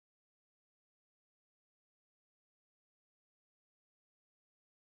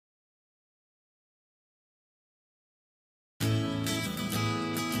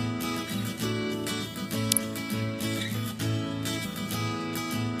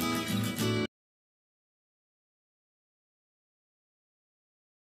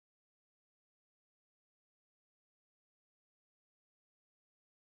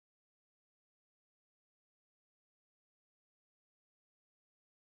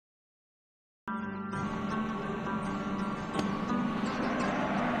Hello,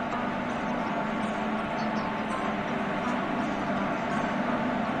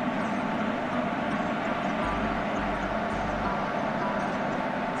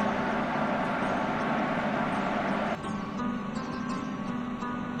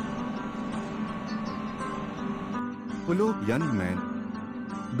 young man.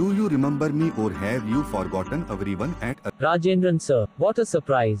 Do you remember me or have you forgotten everyone at a... Rajendran sir, what a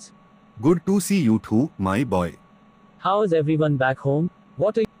surprise. Good to see you too, my boy. How is everyone back home?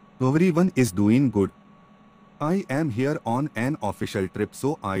 What are you... Everyone is doing good. I am here on an official trip,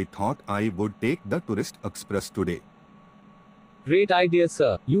 so I thought I would take the Tourist Express today. Great idea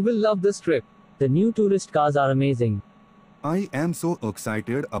sir, you will love this trip. The new tourist cars are amazing. I am so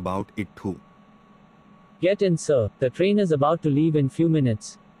excited about it too. Get in sir, the train is about to leave in few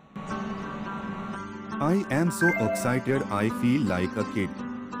minutes. I am so excited I feel like a kid.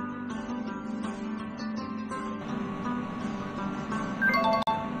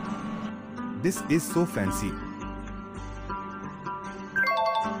 This is so fancy.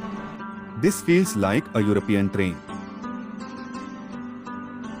 This feels like a European train.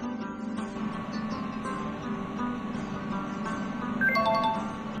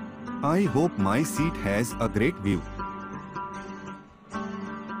 I hope my seat has a great view.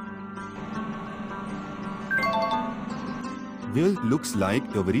 Well, looks like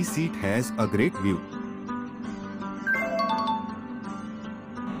every seat has a great view.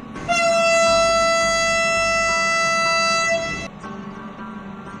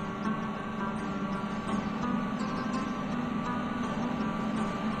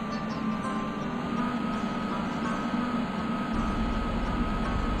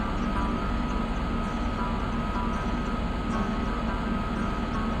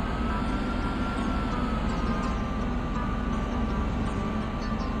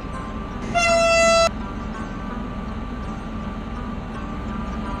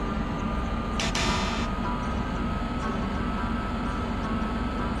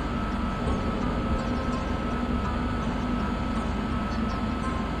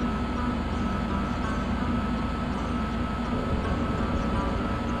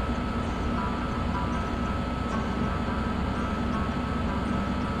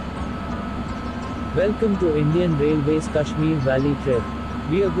 Welcome to Indian Railways Kashmir Valley trip.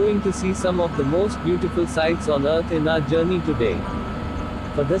 We are going to see some of the most beautiful sights on earth in our journey today.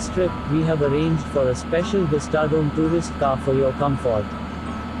 For this trip, we have arranged for a special Vistadome tourist car for your comfort.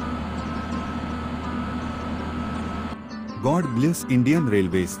 God bless Indian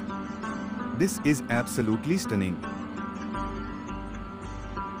Railways. This is absolutely stunning.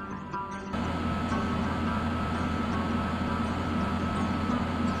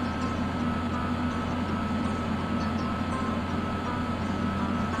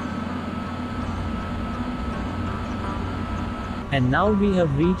 And now we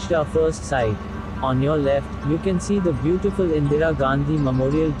have reached our first site. On your left, you can see the beautiful Indira Gandhi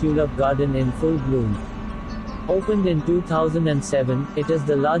Memorial Tulip Garden in full bloom. Opened in 2007, it is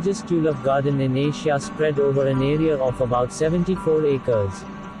the largest tulip garden in Asia, spread over an area of about 74 acres.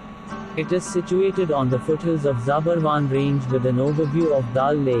 It is situated on the foothills of Zabarwan range with an overview of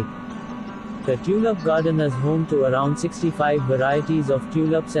Dal Lake. The tulip garden is home to around 65 varieties of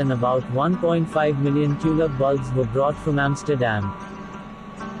tulips, and about 1.5 million tulip bulbs were brought from Amsterdam.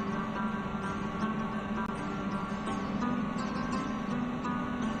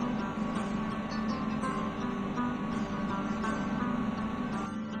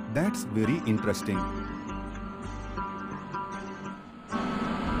 That's very interesting.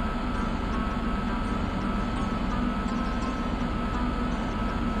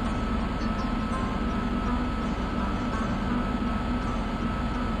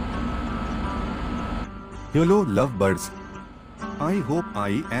 Hello, lovebirds. I hope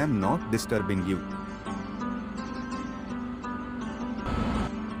I am not disturbing you.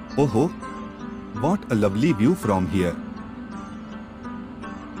 Oh, what a lovely view from here.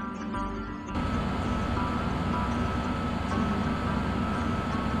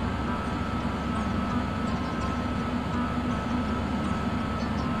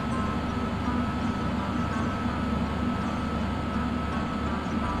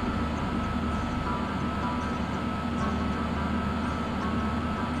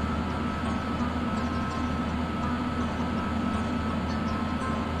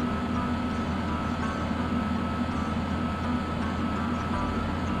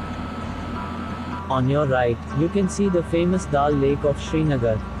 On your right, you can see the famous Dal Lake of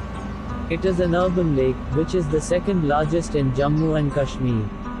Srinagar. It is an urban lake, which is the second largest in Jammu and Kashmir.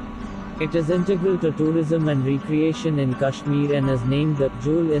 It is integral to tourism and recreation in Kashmir and is named the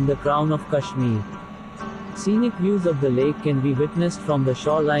jewel in the crown of Kashmir. Scenic views of the lake can be witnessed from the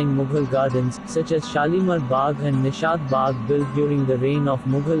shoreline Mughal gardens, such as Shalimar Bagh and Nishat Bagh, built during the reign of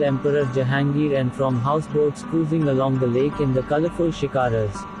Mughal Emperor Jahangir, and from houseboats cruising along the lake in the colorful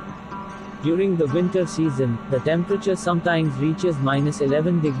shikaras. During the winter season, the temperature sometimes reaches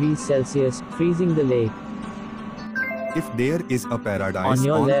 -11 degrees Celsius, freezing the lake. If there is a paradise On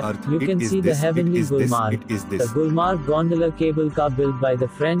your left, earth, you it can is see the this, heavenly it is this, Gulmarg. it is The this. Gulmarg gondola cable car, built by the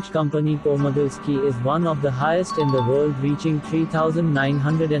French company Pomogalski, is one of the highest in the world, reaching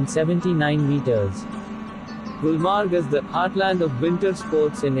 3,979 meters. Gulmarg is the heartland of winter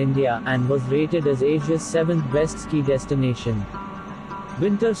sports in India, and was rated as Asia's 7th best ski destination.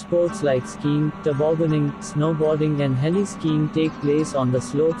 Winter sports like skiing, tobogganing, snowboarding and heli-skiing take place on the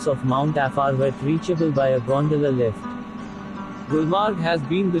slopes of Mount Arafat, reachable by a gondola lift. Gulmarg has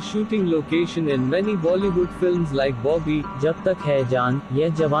been the shooting location in many Bollywood films like Bobby, Jab Tak Hai Jaan, Ye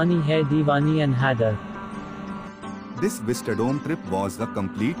Jawani Hai Deewani and Hadar. This Vistadome trip was a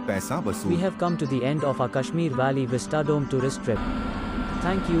complete paisa vasool. We have come to the end of our Kashmir Valley Vistadome tourist trip.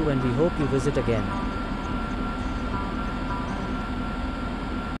 Thank you, and we hope you visit again.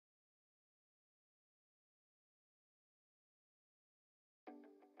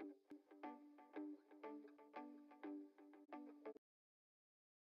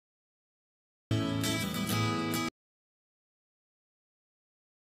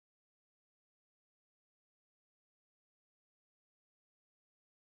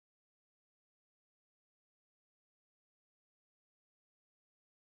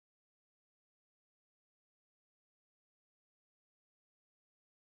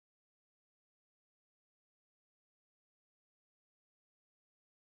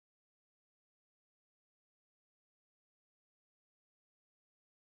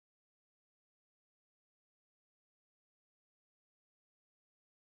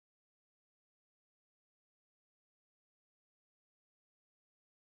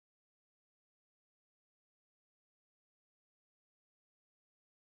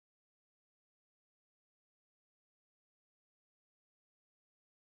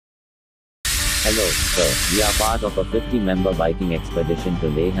 Hello, sir. We are part of a 50-member biking expedition to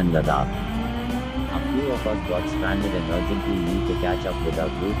Leh and Ladakh. A few of us got stranded and urgently need to catch up with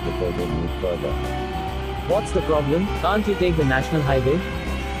our group before they move further. What's the problem? Can't you take the national highway?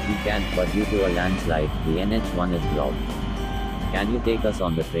 We can, but due to a landslide, the NH1 is blocked. Can you take us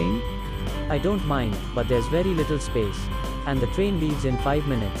on the train? I don't mind, but there's very little space. And the train leaves in 5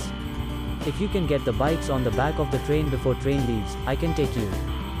 minutes. If you can get the bikes on the back of the train before train leaves, I can take you.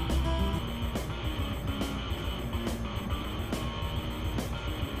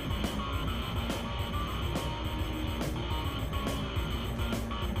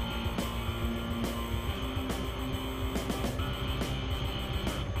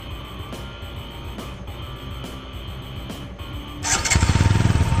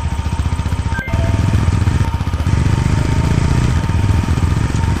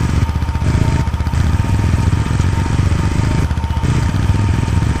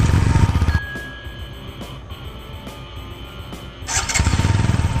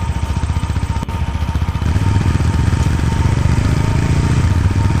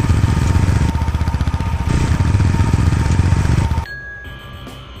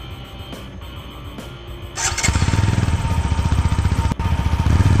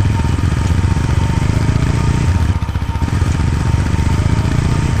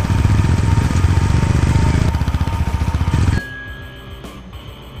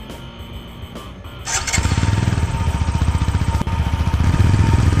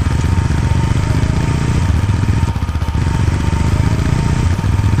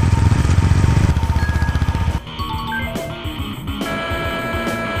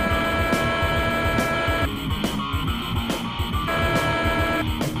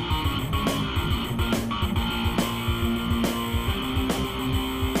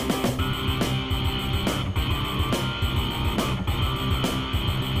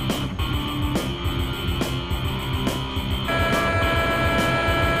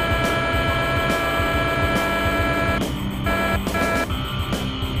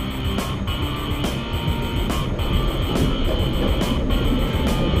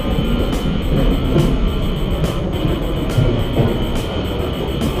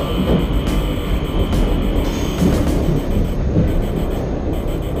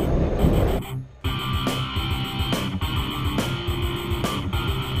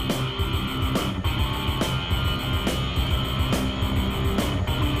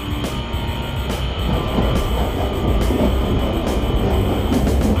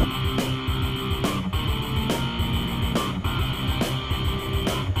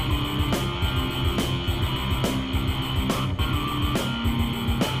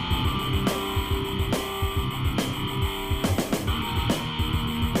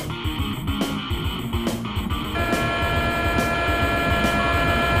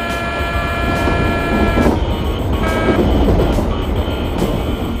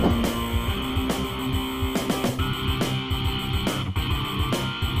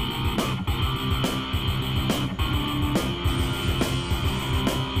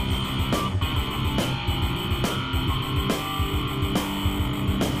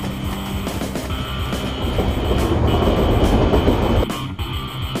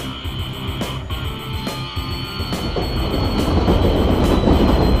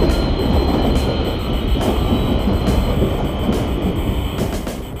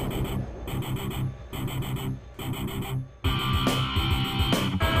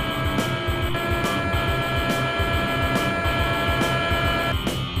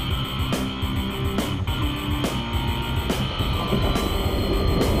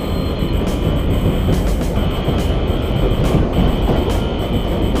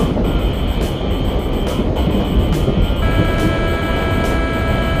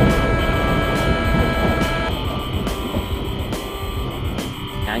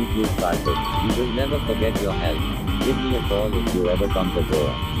 Karthik. We will never forget your help. Give me a call if you ever come to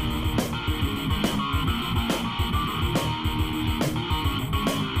Goa.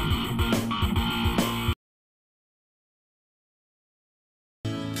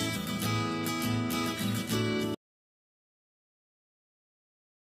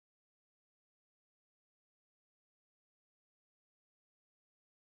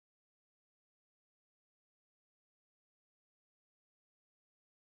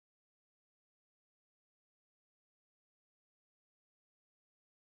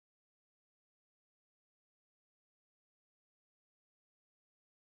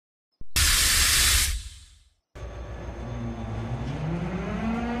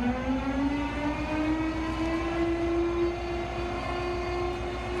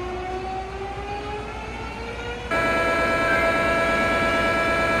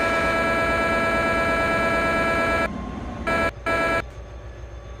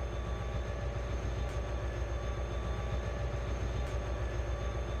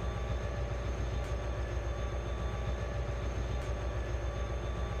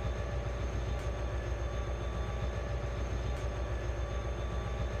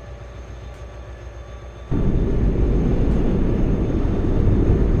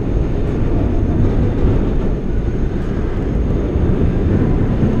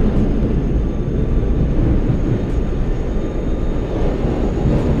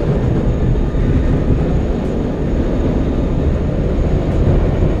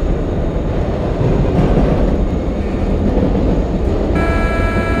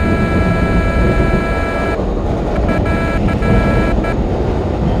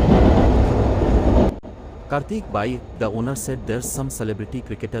 Karthik Bhai, the owner said there's some celebrity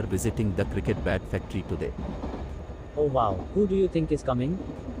cricketer visiting the cricket bat factory today. Oh wow, who do you think is coming?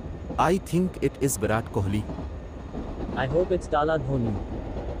 I think it is Virat Kohli. I hope it's Tala Dhoni.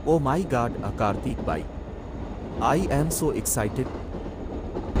 Oh my god, Karthik Bhai. I am so excited.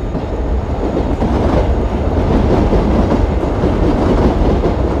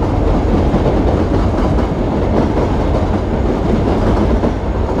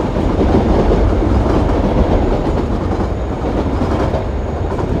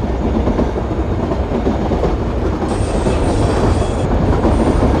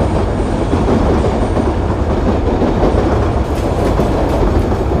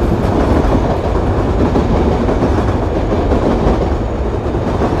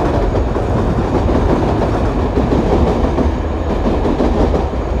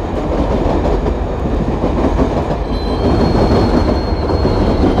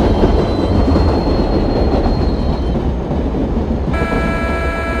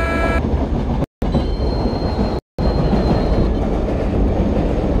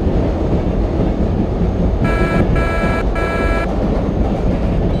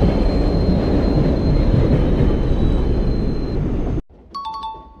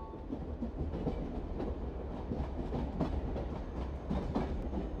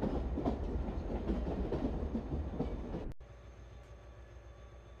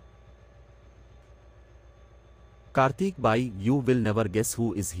 Karthik Bhai, you will never guess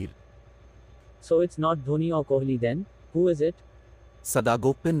who is here. So it's not Dhoni or Kohli then? Who is it?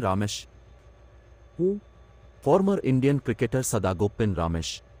 Sadagopin Ramesh. Who? Former Indian cricketer Sadagopin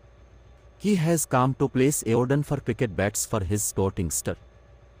Ramesh. He has come to place a order for cricket bats for his sporting star.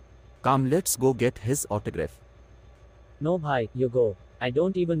 Come, let's go get his autograph. No bhai, you go. I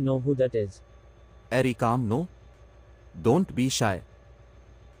don't even know who that is. Ari, come, no? Don't be shy.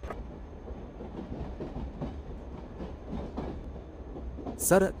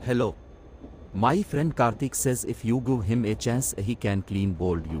 Sir, hello. My friend Karthik says if you give him a chance, he can clean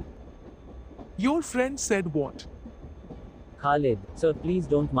bowl you. Your friend said what? Khalid, sir, please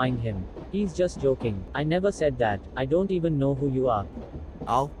don't mind him. He's just joking. I never said that. I don't even know who you are.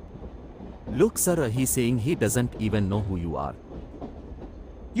 Ow. Look, sir, he's saying he doesn't even know who you are.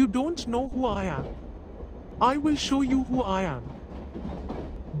 You don't know who I am. I will show you who I am.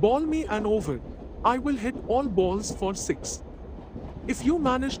 Ball me an over. I will hit all balls for 6. If you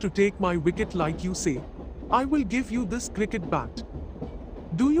manage to take my wicket like you say, I will give you this cricket bat.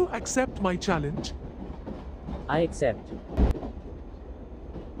 Do you accept my challenge? I accept.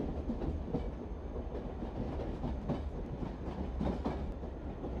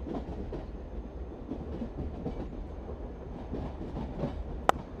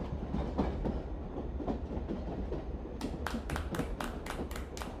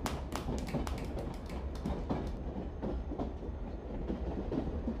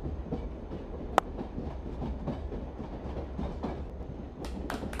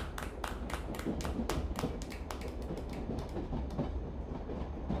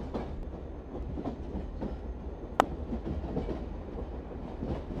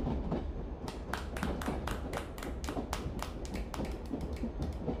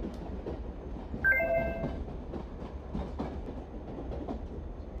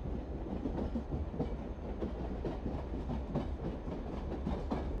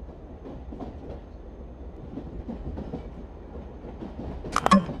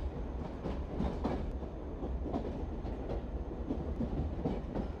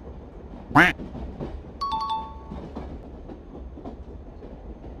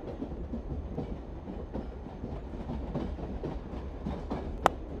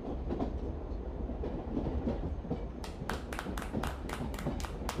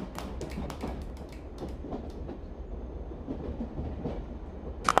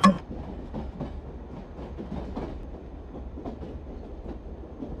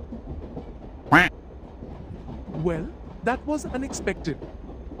 Well, that was unexpected.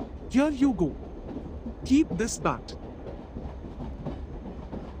 Here you go. Keep this bat.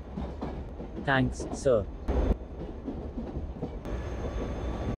 Thanks, sir.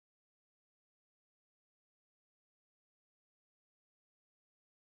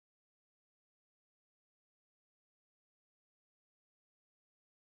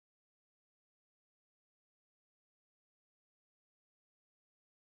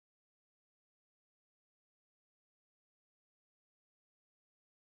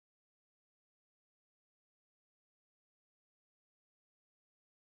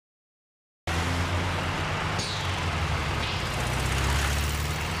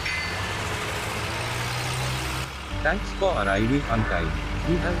 Thanks for arriving on time.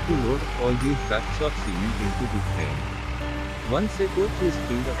 We have to load all these bags of cement into the crane. Once a coach is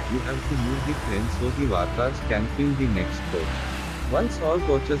filled up, you have to move the crane so the workers can fill the next coach. Once all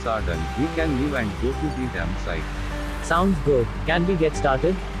coaches are done, we can leave and go to the dam site. Sounds good. Can we get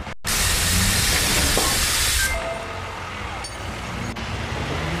started?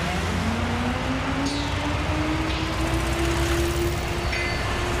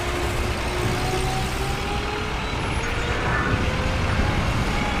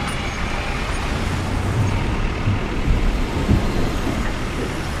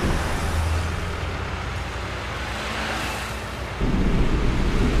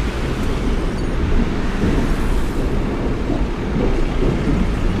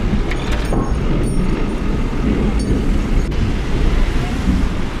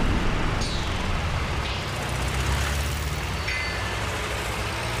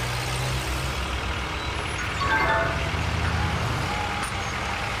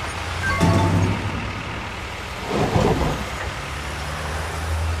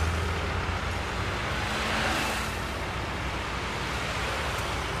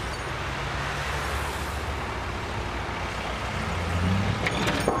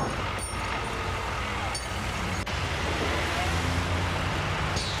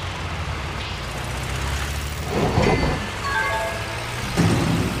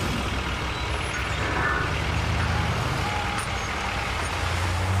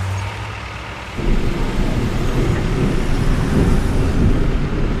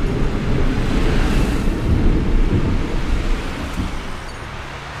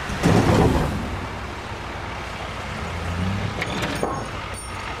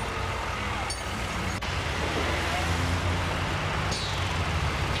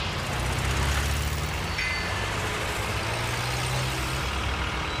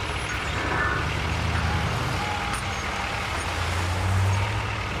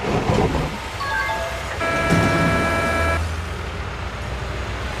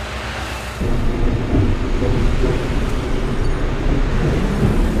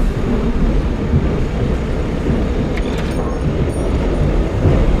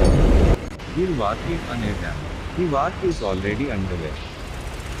 We're working on a dam. The work is already underway.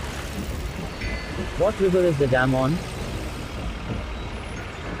 What river is the dam on?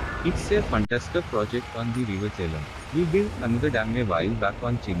 It's a fantastic project on the river Chellam. We built another dam a while back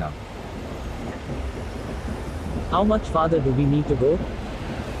on China. How much farther do we need to go?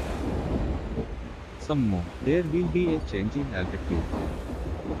 Some more. There will be a change in altitude.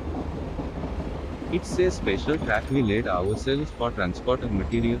 It's a special track we laid ourselves for transport of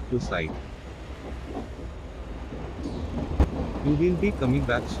material to site. You will be coming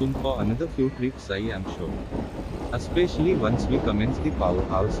back soon for another few trips, I am sure. Especially once we commence the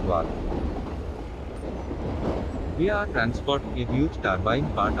powerhouse work. We are transporting a huge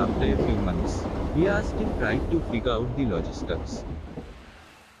turbine part after a few months. We are still trying to figure out the logistics.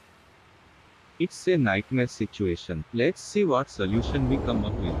 It's a nightmare situation. Let's see what solution we come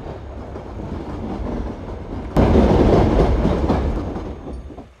up with.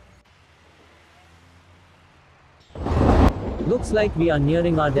 Looks like we are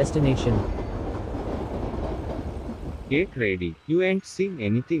nearing our destination. Get ready. You ain't seen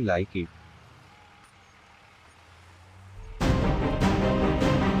anything like it.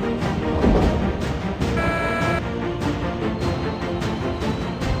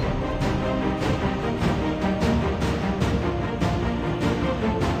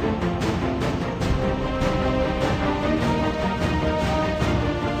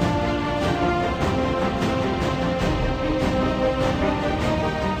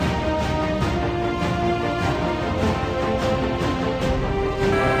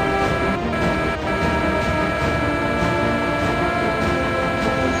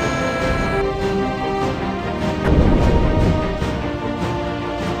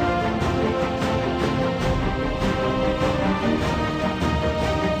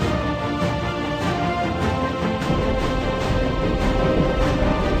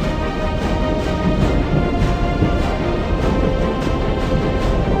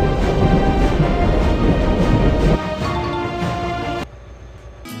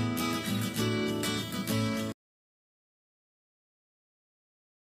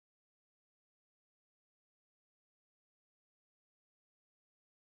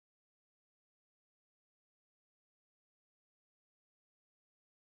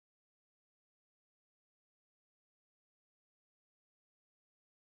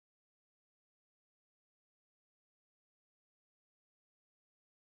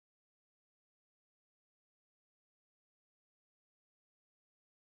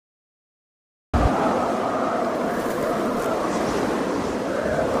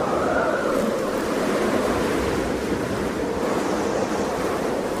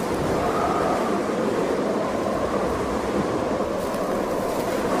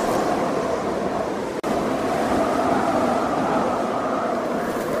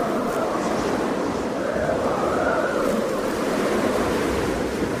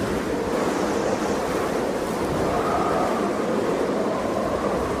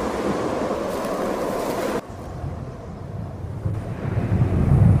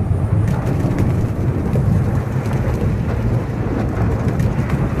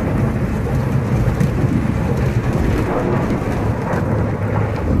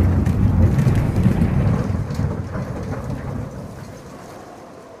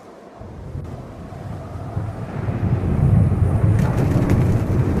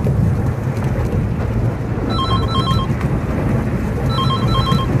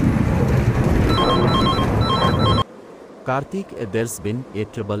 Karthik, there's been a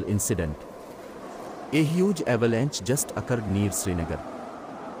trouble incident. A huge avalanche just occurred near Srinagar.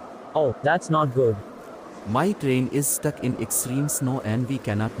 Oh, that's not good. My train is stuck in extreme snow and we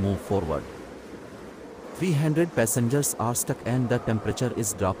cannot move forward. 300 passengers are stuck and the temperature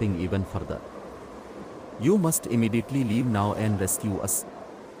is dropping even further. You must immediately leave now and rescue us.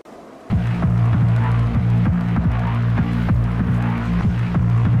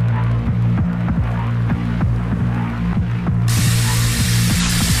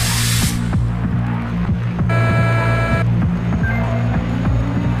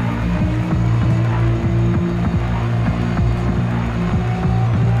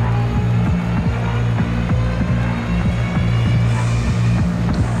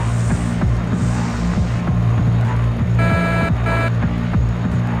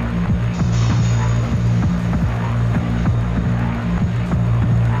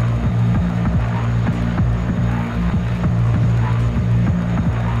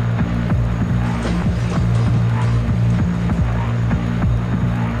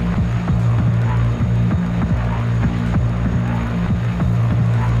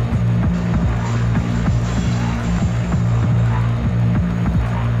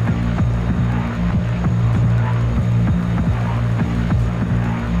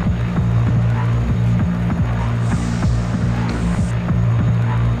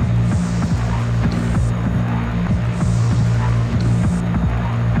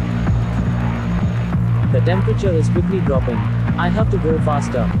 The temperature is quickly dropping. I have to go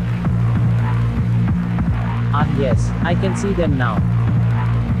faster. Ah yes, I can see them now.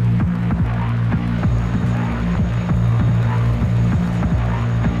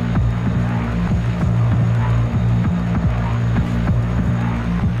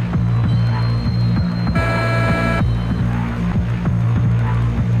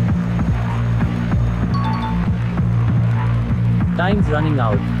 Time's running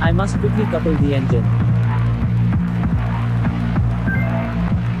out. I must quickly couple the engine.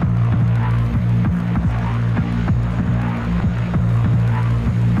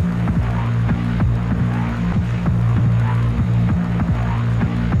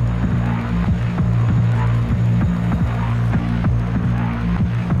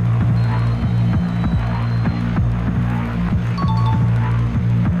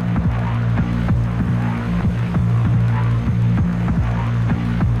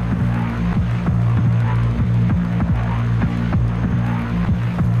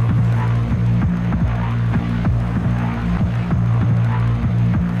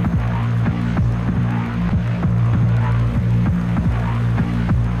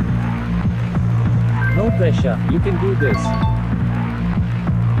 No pressure, you can do this.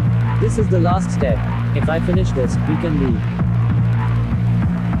 This is the last step. If I finish this, we can leave.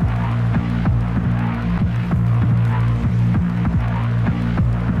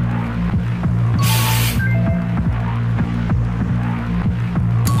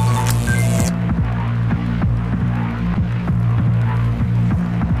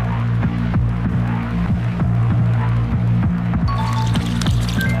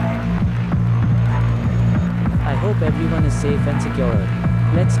 I hope everyone is safe and secure.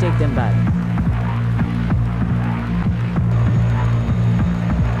 Let's take them back.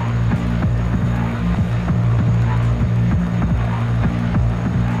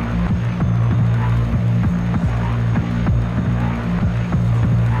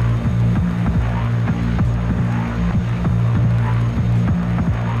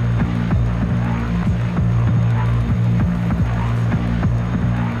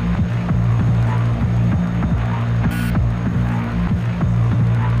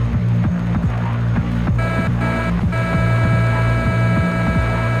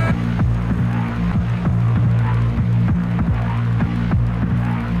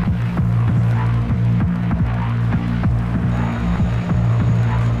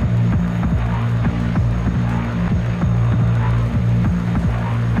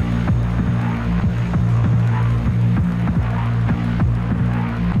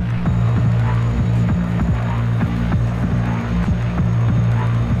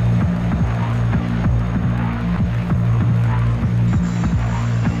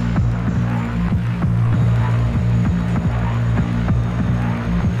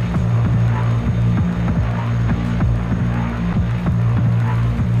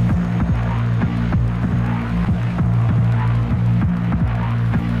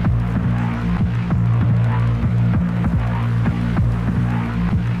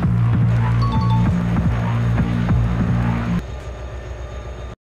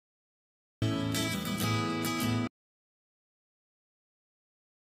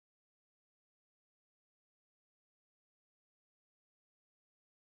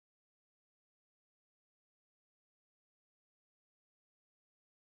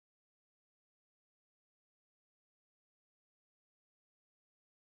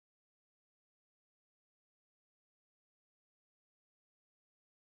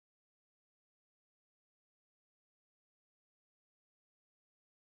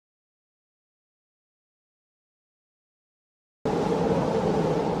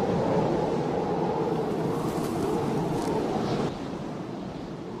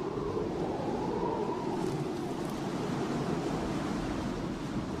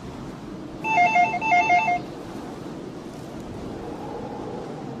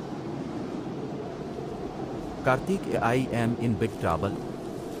 Karthik, I am in big trouble.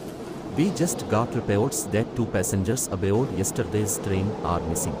 We just got reports that 2 passengers aboard yesterday's train are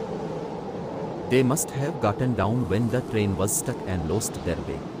missing. They must have gotten down when the train was stuck and lost their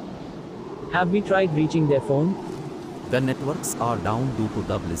way. Have we tried reaching their phone? The networks are down due to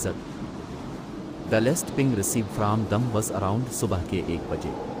the blizzard. The last ping received from them was around subah ke 1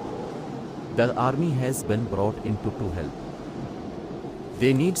 baje. The army has been brought in to help.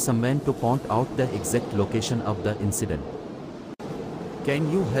 They need someone to point out the exact location of the incident.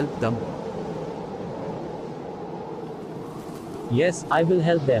 Can you help them? Yes, I will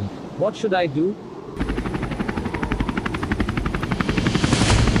help them. What should I do?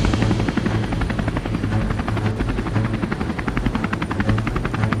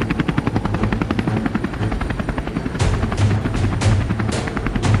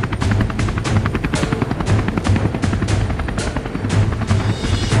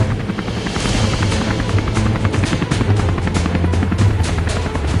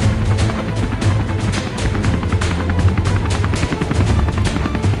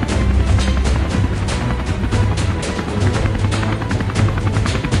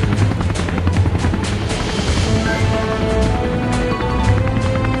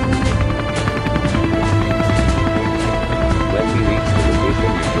 When we reached the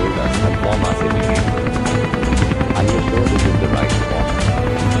location you told us, inform us immediately. Are you sure this is the right spot?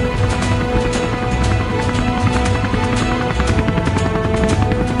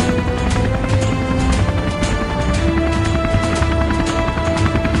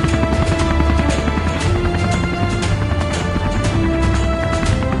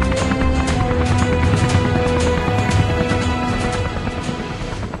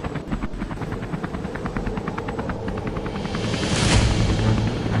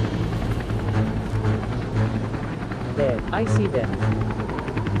 There, I see them.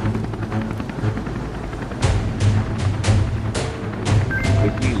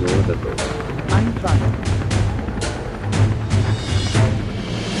 Quickly lower the boat. I'm trying.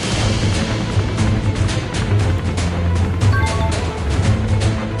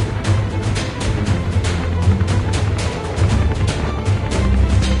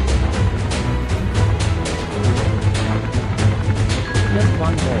 Just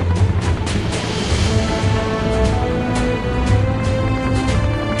one more.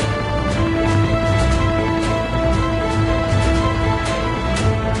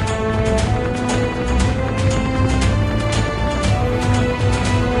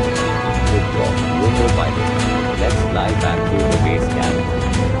 Good job, Robo-Pilot. Let's fly back to the base camp.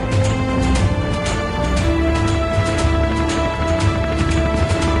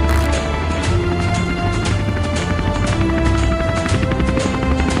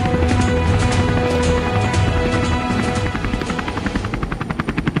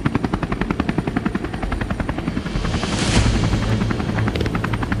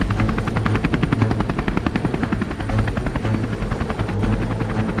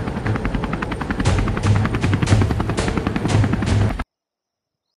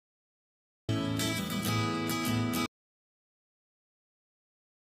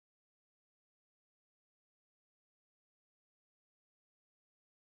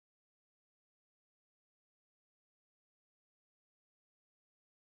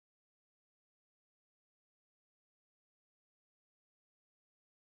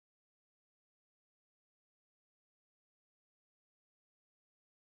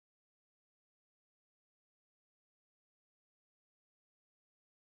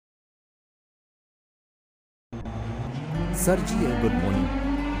 Sir ji, good morning.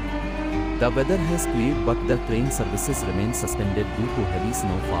 The weather has cleared but the train services remain suspended due to heavy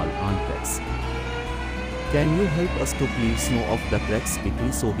snowfall on tracks. Can you help us to clear snow off the tracks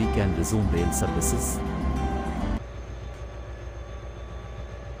quickly so we can resume rail services?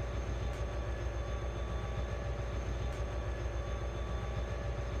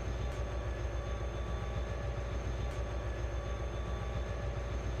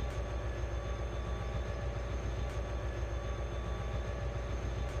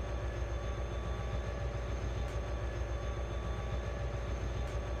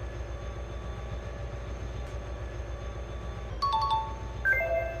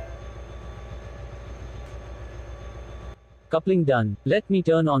 Coupling done. Let me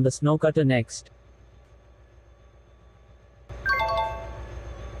turn on the snow cutter next.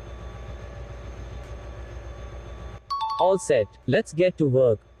 All set. Let's get to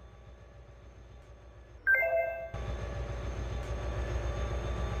work.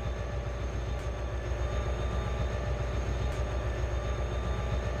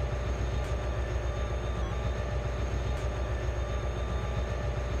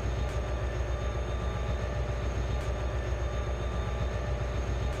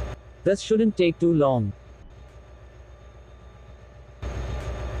 This shouldn't take too long.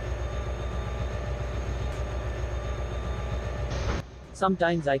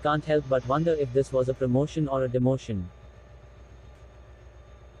 Sometimes I can't help but wonder if this was a promotion or a demotion.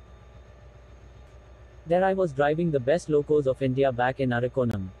 There I was driving the best locos of India back in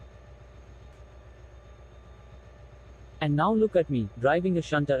Arakonam. And now look at me, driving a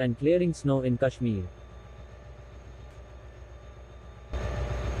shunter and clearing snow in Kashmir.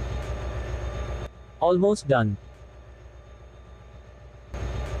 Almost done.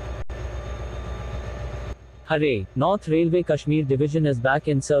 Hooray! North Railway Kashmir Division is back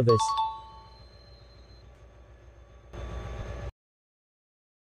in service.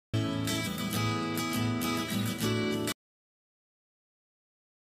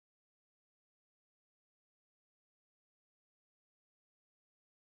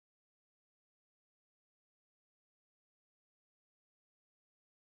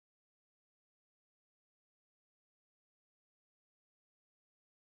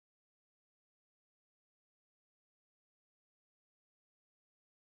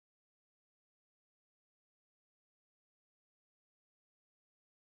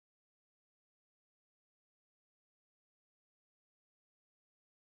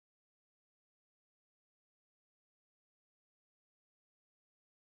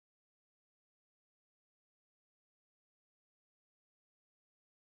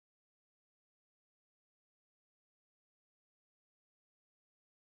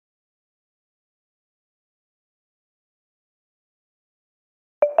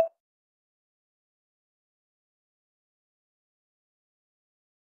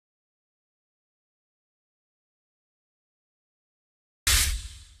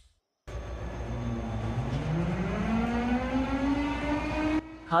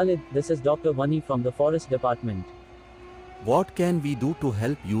 Khalid, this is Dr. Vani from the Forest Department. What can we do to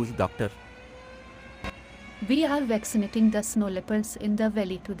help you, doctor? We are vaccinating the snow leopards in the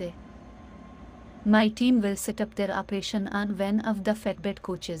valley today. My team will set up their operation on one of the flatbed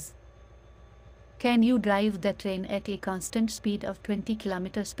coaches. Can you drive the train at a constant speed of 20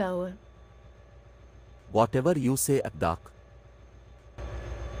 kilometers per hour? Whatever you say, doc.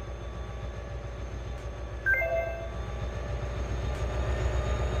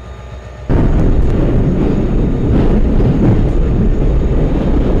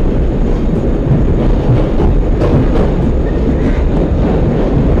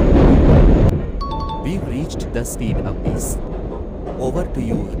 We've reached the speed of peace. Over to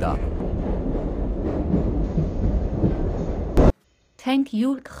you, doc. Thank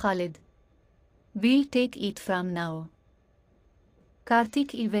you, Khalid. We'll take it from now.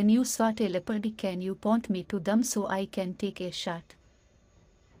 Karthik, when you spot a leopard, can you point me to them so I can take a shot?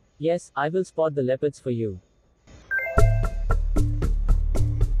 Yes, I will spot the leopards for you.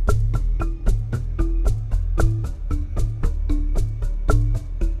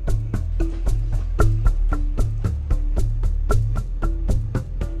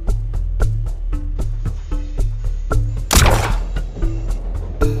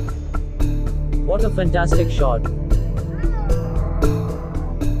 What a fantastic shot!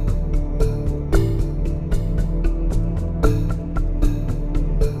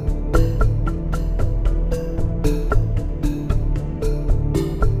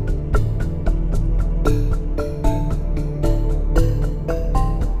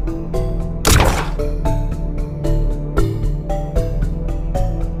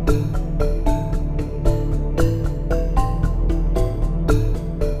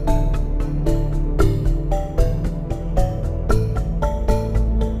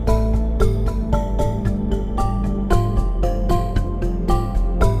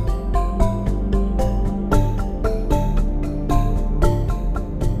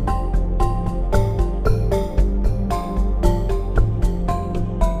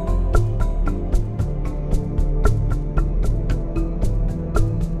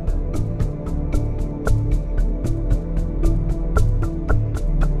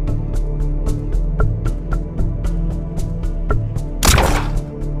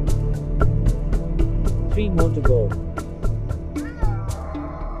 Three more to go.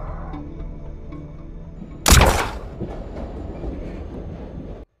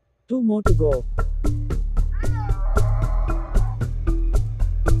 Two more to go.